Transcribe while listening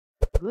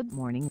Good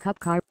morning,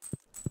 Cupcake.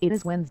 It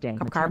is Wednesday,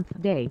 the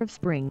 10th day of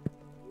spring.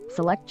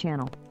 Select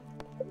channel.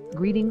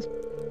 Greetings.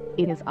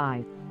 It is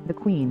I, the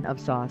Queen of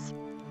Sauce.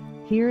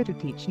 Here to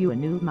teach you a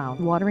new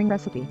mouth-watering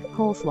recipe,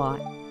 coleslaw.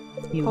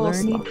 You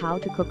learned how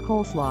to cook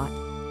coleslaw.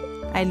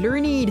 I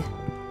learned.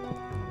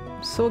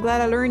 I'm so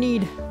glad I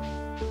learned.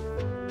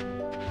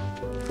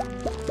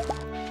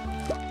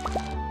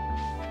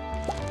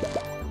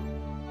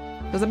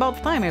 It was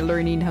about time I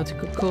learned how to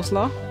cook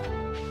coleslaw.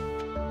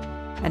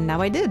 And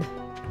now I did.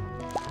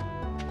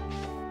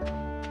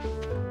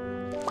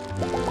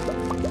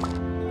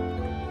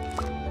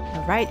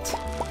 Alright,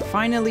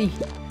 finally.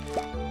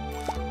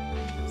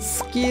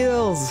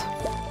 Skills.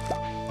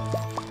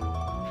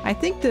 I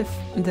think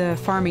the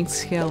farming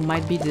skill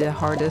might be the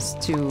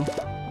hardest to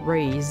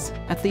raise,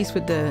 at least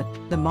with the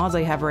mods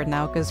I have right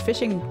now, because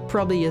fishing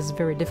probably is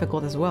very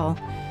difficult as well.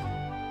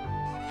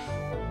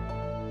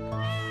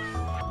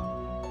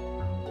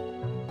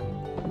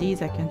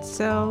 These I can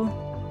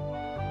sell.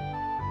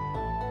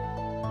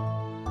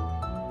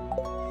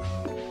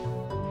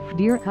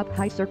 Dear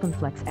Cupcake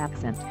circumflex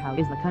accent, how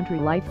is the country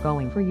life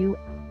going for you?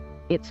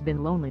 It's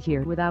been lonely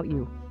here without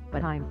you,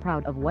 but I'm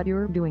proud of what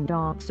you're doing.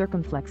 Dog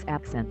circumflex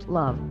accent,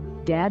 love.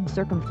 Dad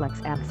circumflex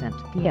accent,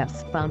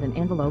 PS, found an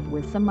envelope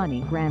with some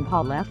money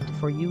Grandpa left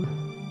for you.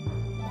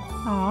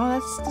 Aw,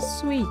 that's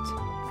sweet.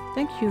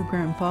 Thank you,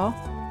 Grandpa.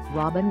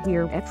 Robin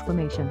here,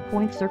 exclamation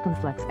point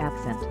circumflex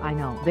accent. I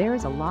know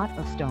there's a lot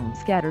of stone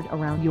scattered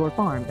around your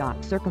farm.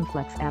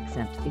 Circumflex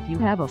accent. If you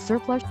have a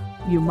surplus,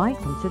 you might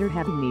consider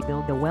having me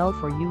build a well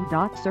for you.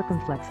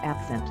 Circumflex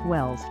accent.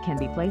 Wells can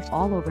be placed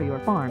all over your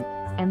farm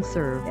and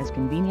serve as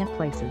convenient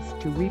places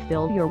to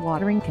refill your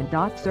watering can.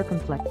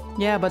 Circumflex.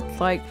 Yeah, but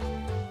like,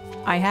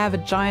 I have a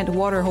giant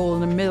water hole in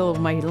the middle of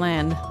my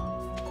land.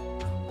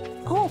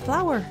 Oh,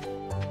 flour.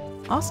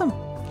 Awesome.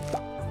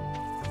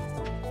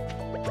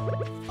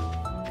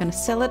 Gonna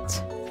sell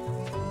it.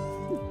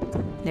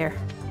 There.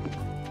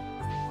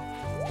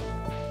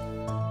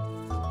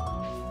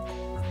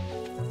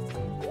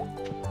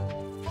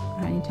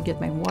 I need to get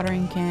my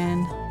watering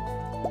can.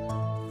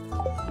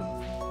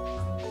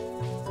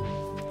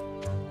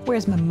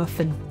 Where's my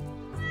muffin?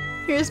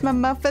 Here's my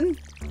muffin.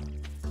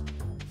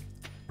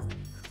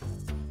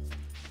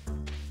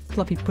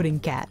 Fluffy pudding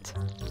cat.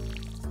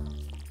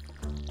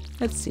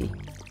 Let's see.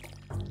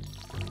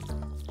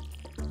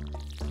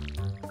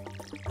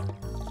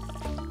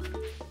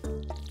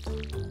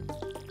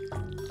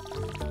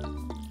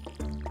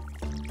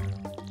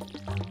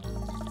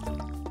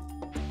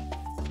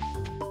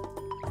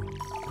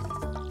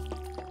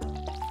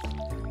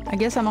 I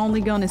guess I'm only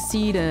gonna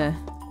see the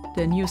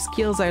new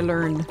skills I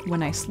learned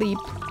when I sleep.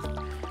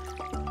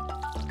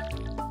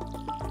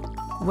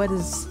 What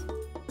is...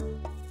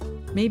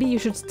 Maybe you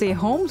should stay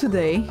home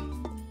today?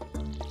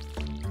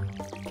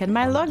 Can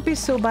my luck be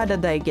so bad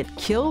that I get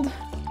killed?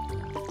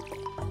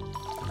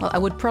 Well, I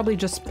would probably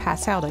just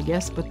pass out, I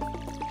guess, but...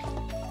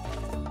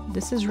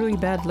 This is really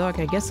bad luck.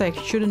 I guess I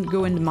shouldn't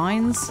go in the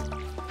mines.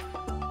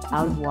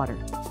 Out of water.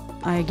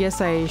 I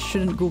guess I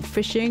shouldn't go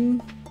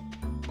fishing.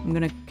 I'm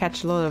gonna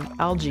catch a lot of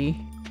algae.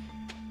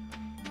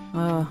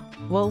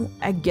 Well,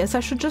 I guess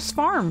I should just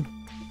farm.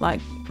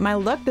 Like, my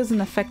luck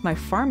doesn't affect my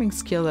farming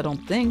skill, I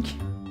don't think.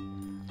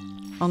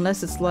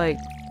 Unless it's like,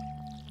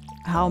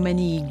 how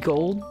many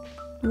gold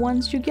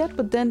ones you get,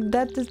 but then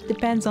that just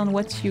depends on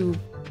what you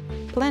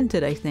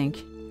planted, I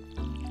think.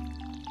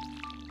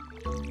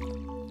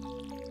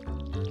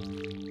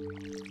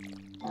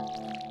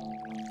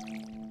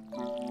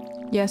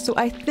 Yeah, so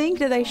I think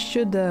that I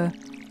should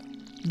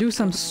do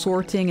some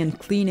sorting and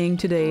cleaning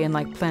today and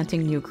like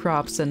planting new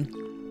crops and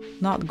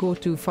not go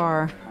too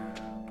far.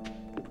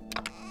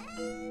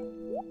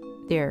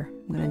 There,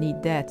 I'm gonna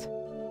need that.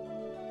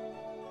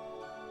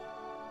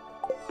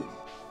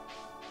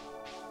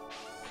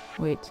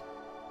 Wait.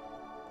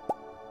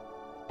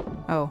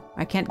 Oh,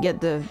 I can't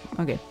get the...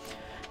 Okay.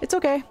 It's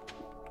okay.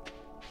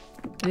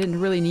 I didn't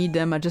really need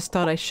them. I just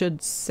thought I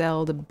should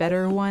sell the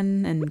better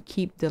one and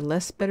keep the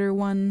less better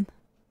one.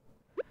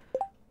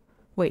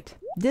 Wait.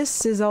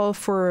 This is all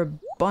for a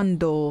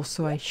bundle,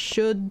 so I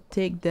should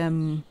take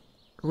them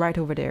right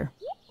over there.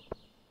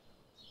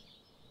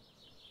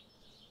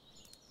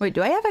 Wait,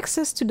 do I have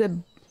access to the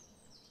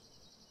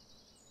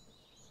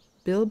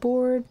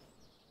billboard?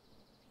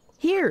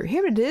 Here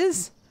it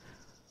is!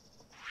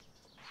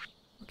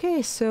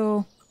 Okay,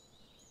 so...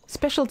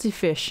 Specialty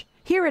fish.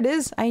 Here it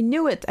is! I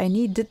knew it! I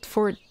need it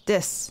for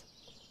this.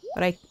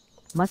 But I...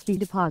 Must be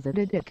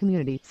deposited at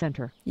community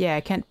center. Yeah,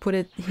 I can't put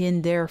it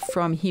in there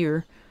from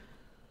here.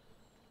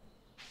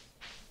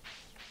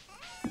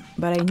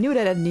 But I knew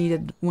that I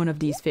needed one of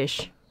these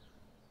fish.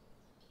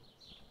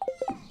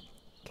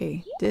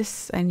 Okay,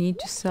 this, I need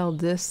to sell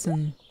this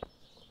and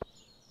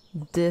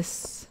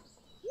this.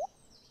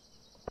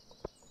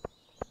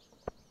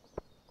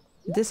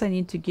 This I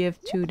need to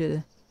give to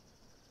the...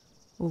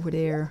 over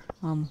there.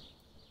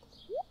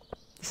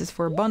 This is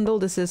for a bundle,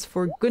 this is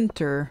for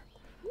Gunther.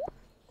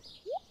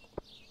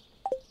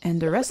 And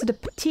the rest of the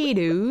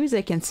potatoes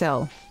I can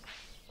sell.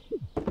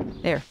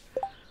 There.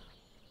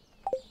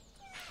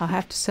 I'll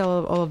have to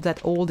sell all of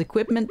that old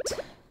equipment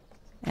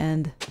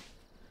and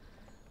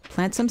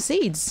plant some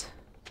seeds.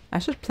 I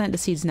should plant the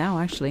seeds now,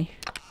 actually.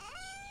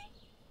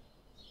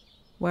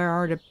 Where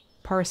are the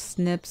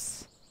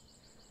parsnips?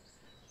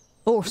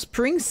 Oh,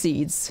 spring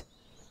seeds.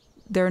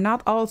 They're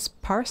not all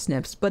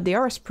parsnips, but they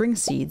are spring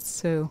seeds,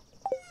 so...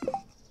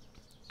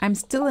 I'm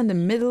still in the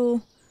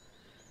middle.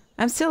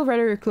 I'm still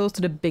rather close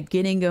to the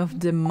beginning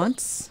of the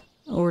months,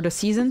 or the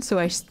season, so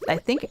I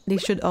think they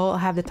should all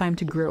have the time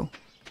to grow.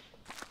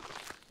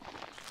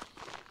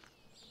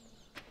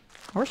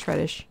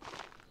 Horseradish.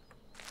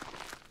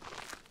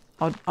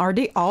 Are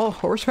they all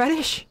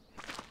horseradish?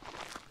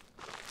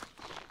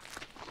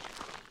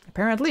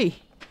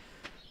 Apparently.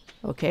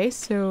 Okay,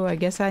 so I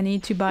guess I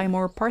need to buy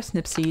more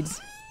parsnip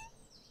seeds.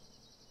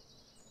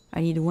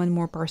 I need one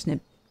more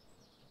parsnip.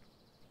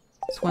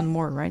 It's one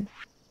more, right?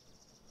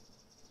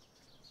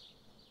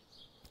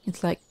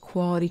 It's like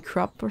quality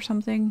crop or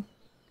something.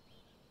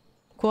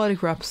 Quality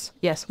crops.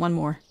 Yes, one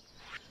more.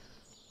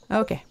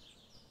 Okay.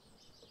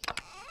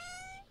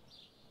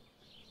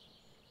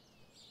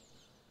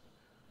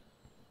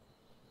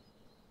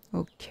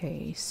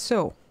 Okay,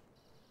 so...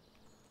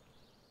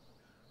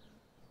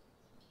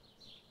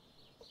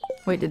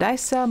 Wait, did I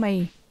sell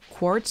my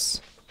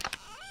quartz?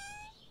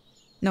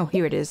 No,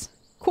 here it is.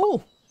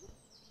 Cool!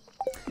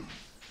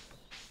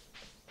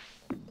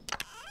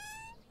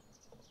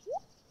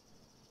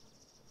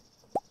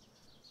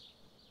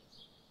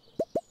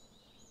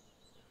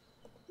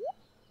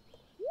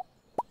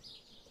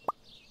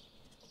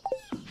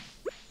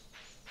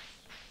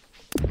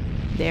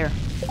 There.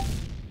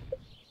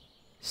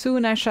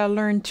 Soon I shall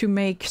learn to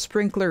make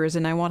sprinklers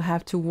and I won't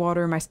have to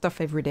water my stuff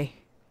every day.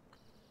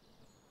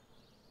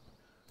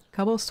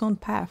 Cobblestone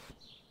path.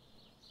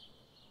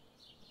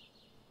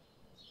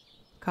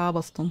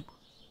 Cobblestone.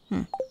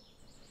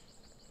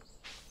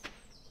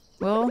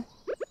 Well,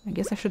 I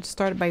guess I should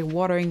start by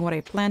watering what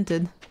I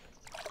planted.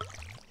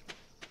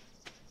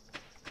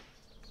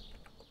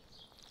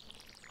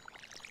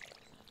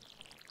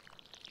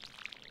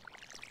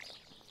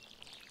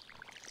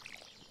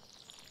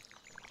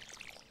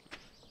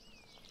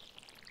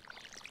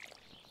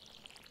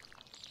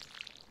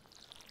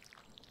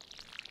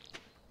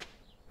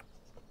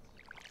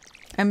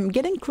 I'm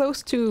getting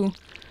close to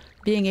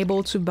being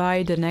able to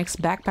buy the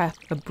next backpack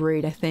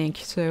upgrade, I think,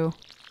 so...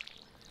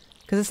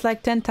 Because it's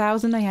like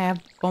 10,000, I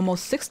have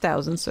almost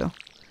 6,000, so...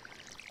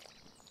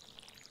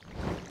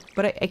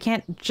 But I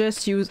can't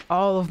just use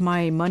all of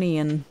my money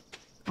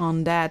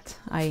on that.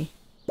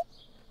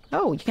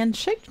 Oh, you can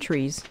shake the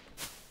trees.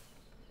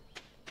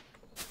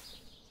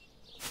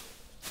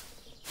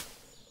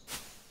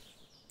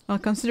 Well,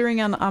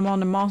 considering I'm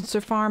on a monster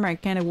farm, I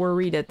kind of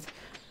worry that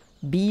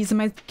bees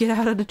might get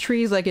out of the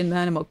trees like in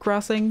Animal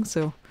Crossing,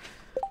 so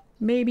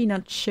maybe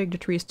not shake the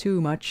trees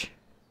too much.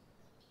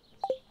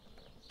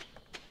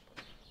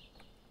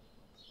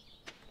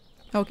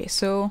 Okay,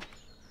 so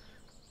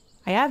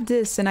I have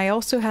this and I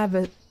also have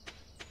a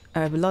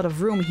lot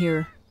of room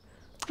here.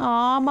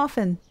 Aw,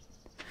 muffin!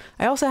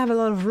 I also have a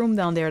lot of room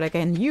down there that I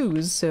can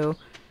use, so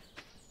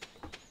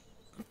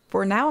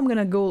for now I'm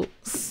gonna go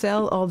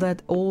sell all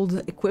that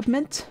old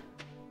equipment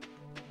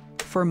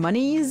for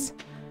monies.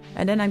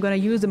 And then I'm gonna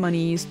use the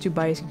monies to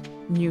buy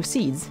new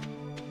seeds.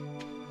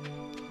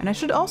 And I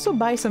should also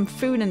buy some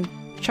food and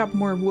chop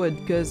more wood,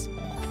 because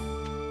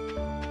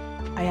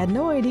I had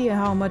no idea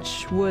how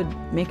much wood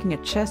making a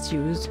chest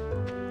used.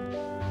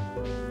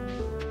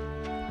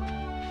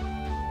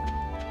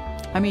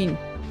 I mean,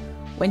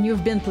 when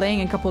you've been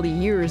playing a couple of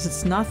years,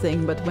 it's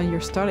nothing, but when you're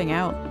starting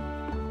out,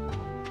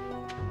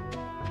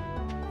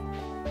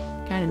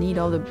 kinda need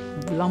all the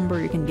lumber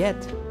you can get.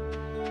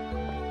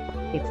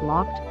 It's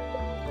locked.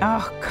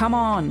 Oh, come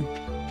on!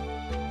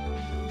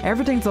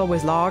 Everything's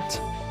always locked.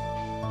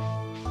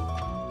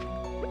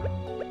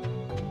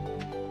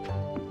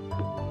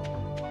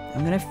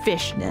 I'm gonna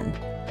fish then.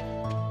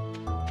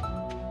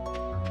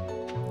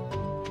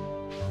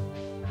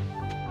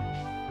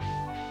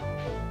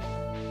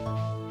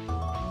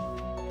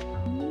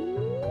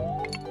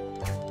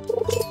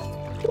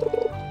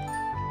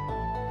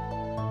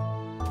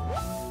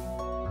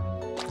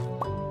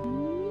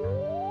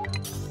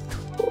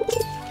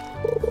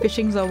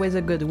 Fishing's always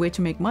a good way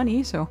to make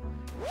money, so...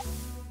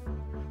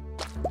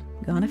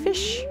 Gonna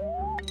fish.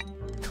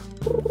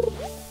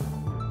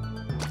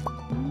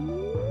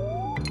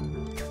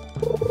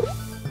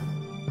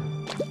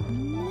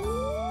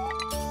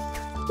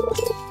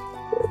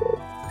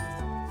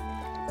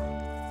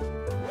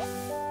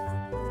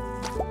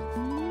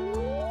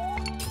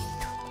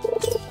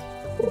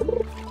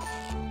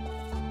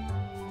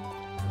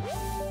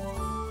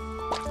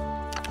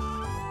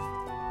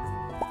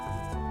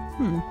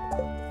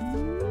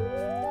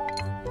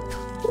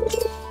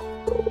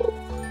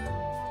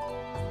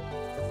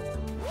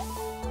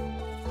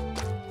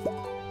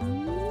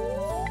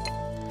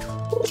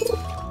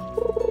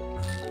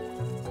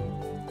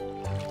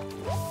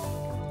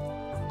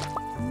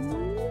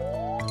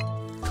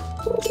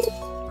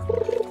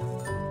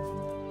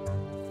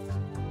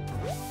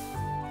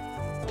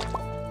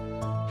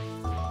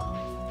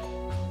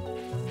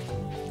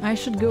 I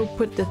should go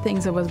put the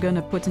things I was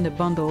gonna put in the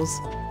bundles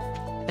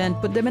and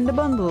put them in the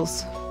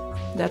bundles.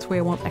 That way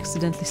I won't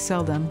accidentally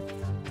sell them.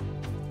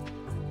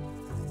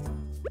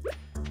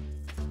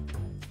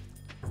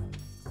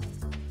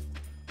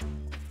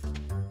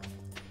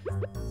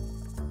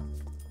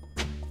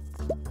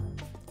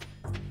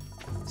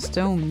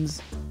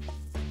 Stones.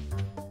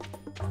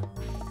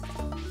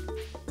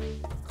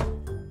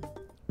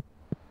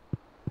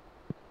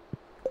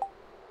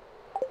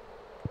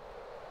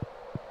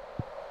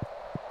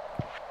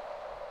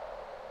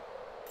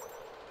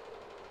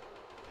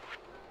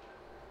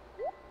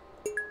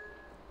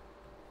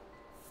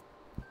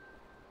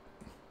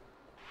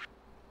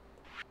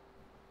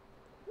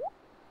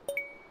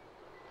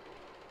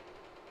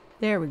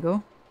 There we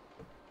go.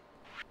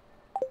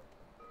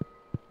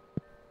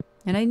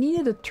 And I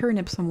needed a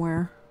turnip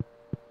somewhere.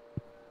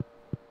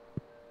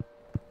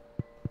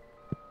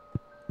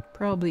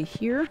 Probably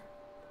here.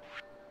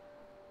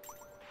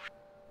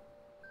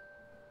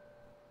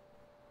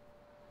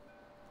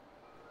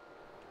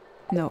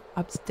 No,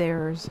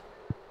 upstairs.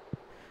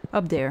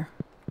 Up there.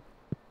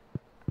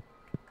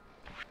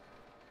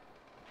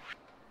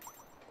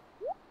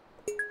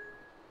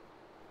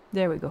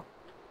 There we go.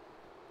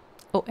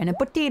 Oh, and a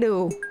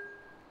potato!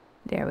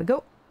 There we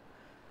go.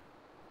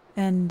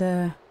 And,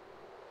 I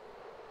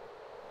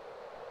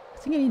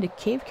think I need a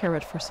cave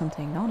carrot for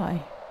something, don't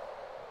I?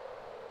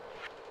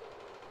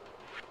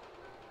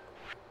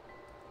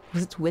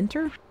 Was it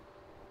winter?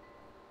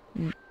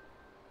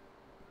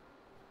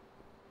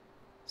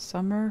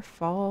 Summer,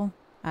 fall,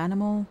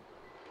 animal,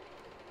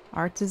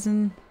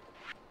 artisan.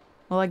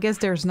 Well, I guess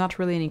there's not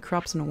really any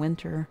crops in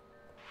winter.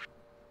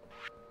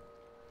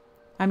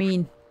 I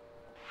mean,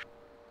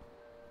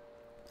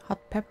 hot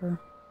pepper.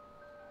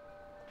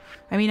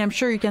 I mean, I'm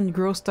sure you can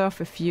grow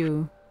stuff if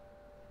you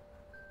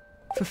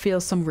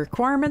fulfill some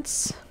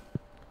requirements.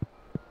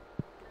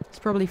 It's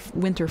probably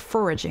winter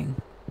foraging.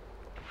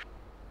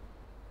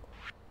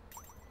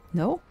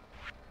 No?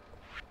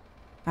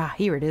 Ah,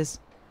 here it is.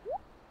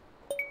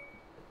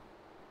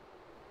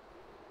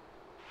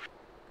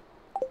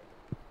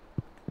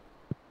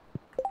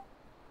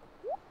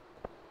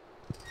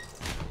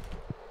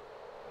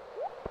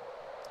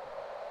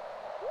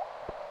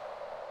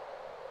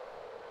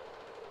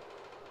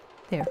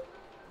 There.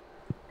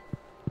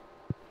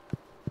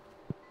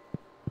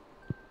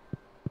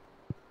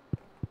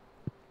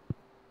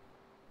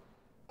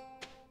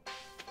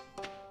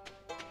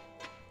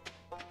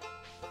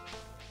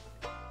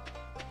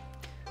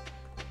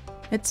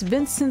 It's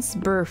Vincent's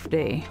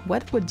birthday.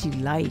 What would you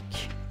like?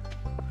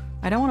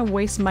 I don't want to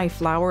waste my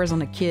flowers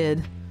on a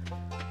kid.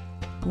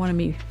 I want to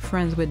be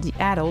friends with the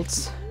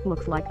adults.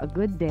 Looks like a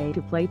good day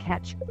to play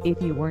catch. If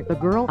you weren't a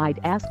girl, I'd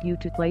ask you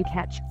to play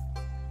catch.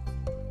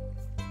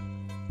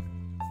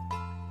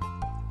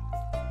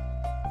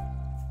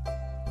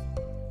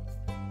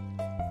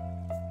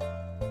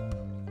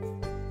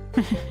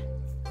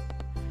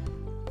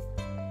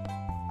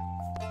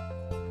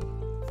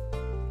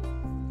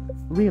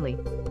 Really?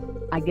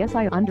 I guess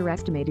I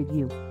underestimated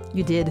you.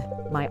 You did.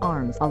 My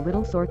arm's a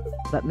little sore,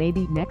 but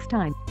maybe next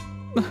time.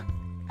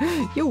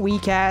 You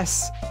weak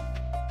ass.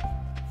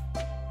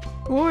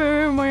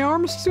 Oh, my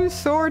arm's too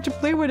sore to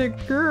play with a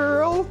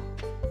girl.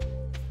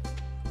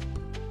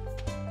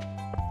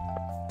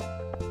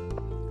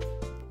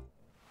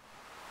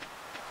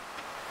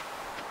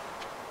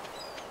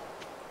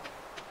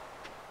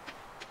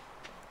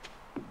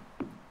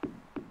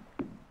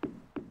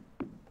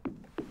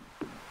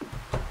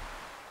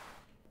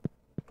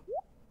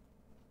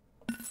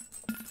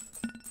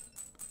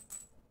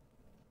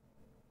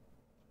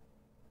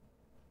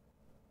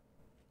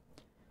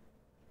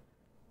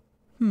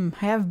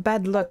 I have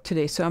bad luck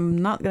today, so I'm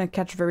not gonna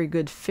catch very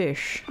good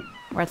fish.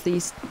 Or at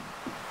least,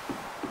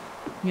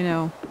 you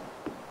know,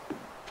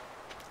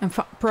 I'm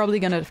probably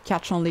gonna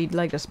catch only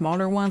like the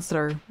smaller ones that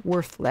are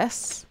worth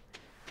less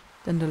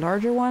than the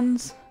larger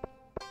ones.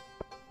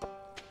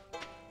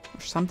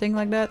 Or something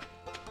like that.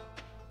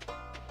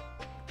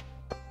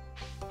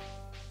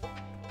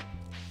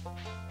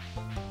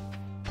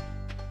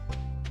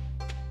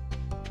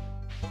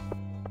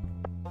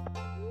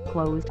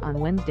 Closed on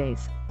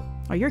Wednesdays.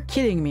 Oh, you're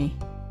kidding me.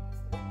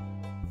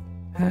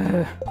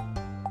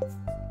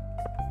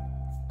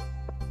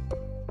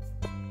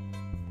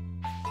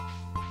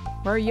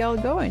 Where are y'all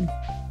going?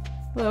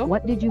 Hello?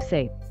 What did you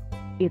say?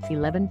 It's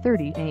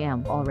 11:30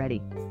 a.m.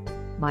 already.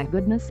 My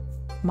goodness.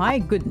 My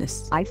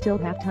goodness. I still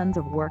have tons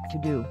of work to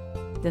do.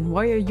 Then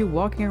why are you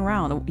walking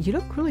around? You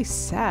look really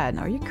sad.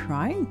 Are you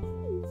crying?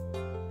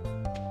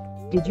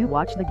 Did you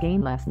watch the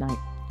game last night?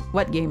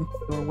 What game?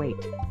 Or wait,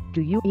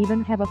 do you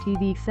even have a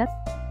TV set?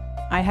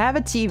 I have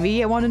a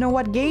TV. I want to know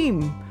what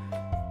game.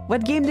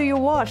 What game do you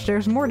watch?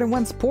 There's more than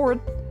one sport.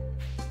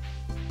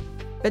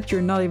 Bet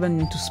you're not even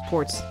into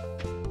sports.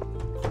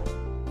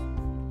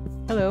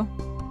 Hello.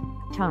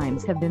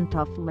 Times have been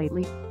tough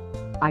lately.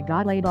 I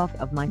got laid off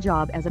of my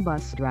job as a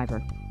bus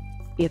driver.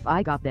 If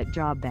I got that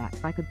job back,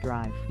 I could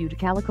drive you to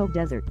Calico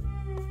Desert.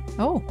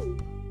 Oh.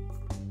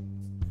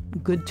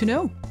 Good to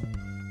know.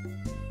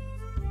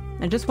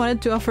 I just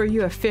wanted to offer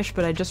you a fish,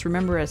 but I just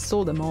remember I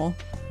sold them all.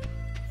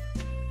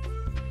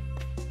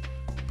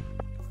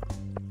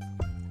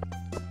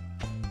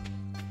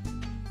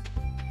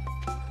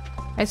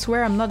 I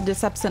swear I'm not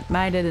this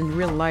absent-minded in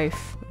real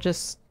life.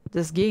 Just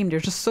this game,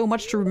 there's just so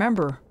much to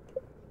remember.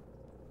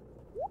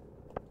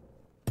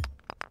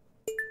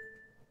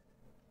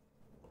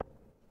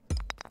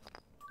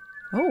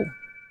 Oh.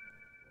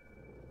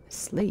 A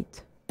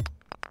slate.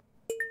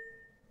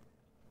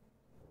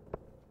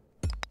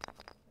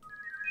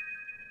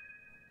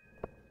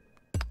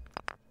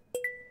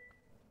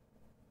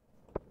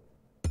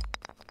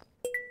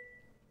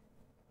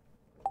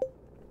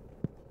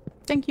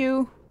 Thank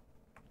you.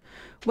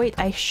 Wait,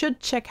 I should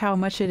check how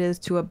much it is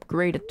to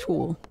upgrade a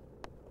tool.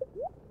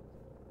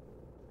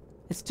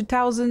 It's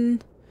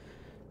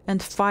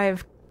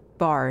 2,005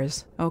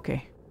 bars.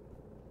 Okay.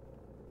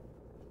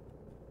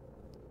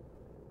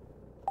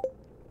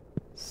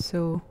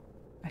 So,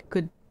 I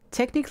could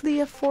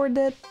technically afford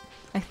it.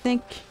 I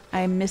think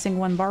I'm missing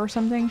 1 bar or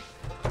something.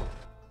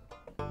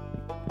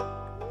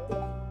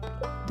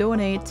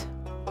 Donate.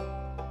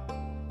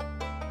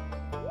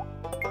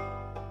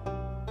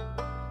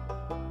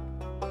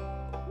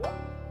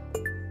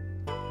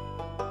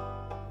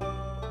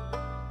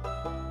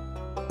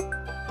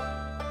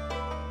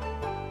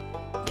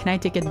 Can I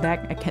take it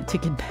back? I can't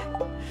take it back.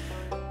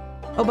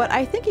 Oh, but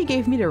I think he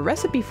gave me the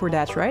recipe for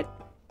that, right?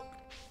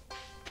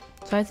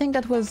 So I think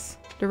that was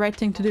the right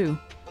thing to do.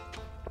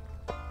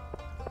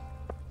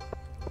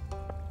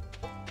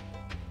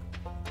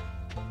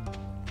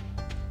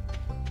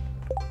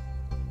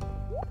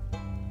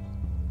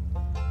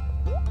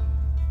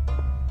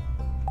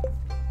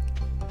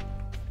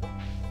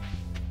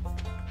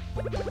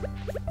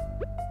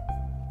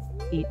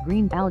 Eat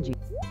green algae.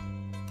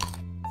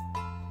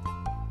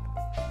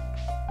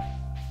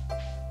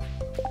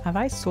 Have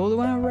I sold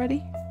one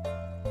already?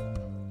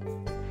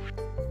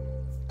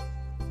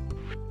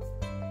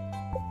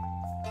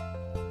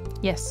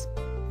 Yes.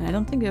 And I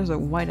don't think there's a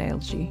white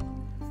algae.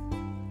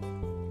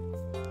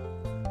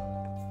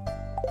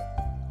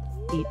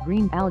 Eat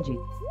green algae.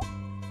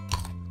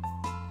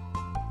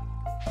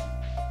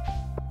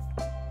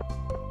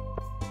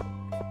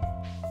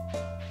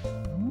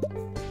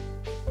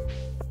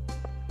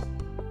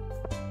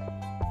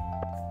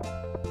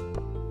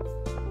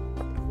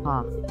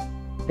 Ah.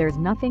 There's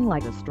nothing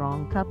like a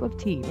strong cup of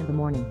tea in the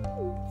morning.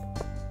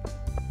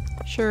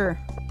 Sure.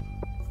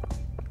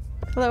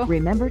 Hello.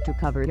 Remember to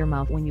cover your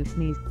mouth when you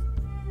sneeze.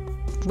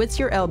 With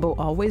your elbow,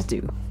 always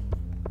do.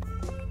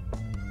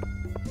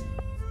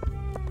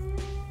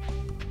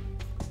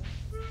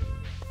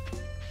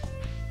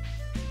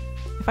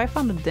 If I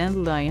found a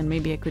dandelion,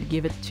 maybe I could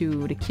give it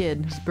to the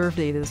kid whose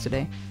birthday it is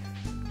today.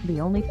 The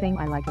only thing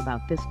I like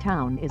about this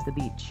town is the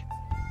beach.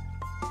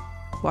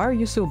 Why are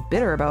you so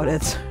bitter about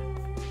it?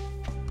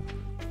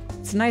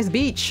 It's a nice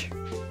beach.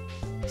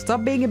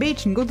 Stop being a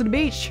beach and go to the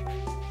beach.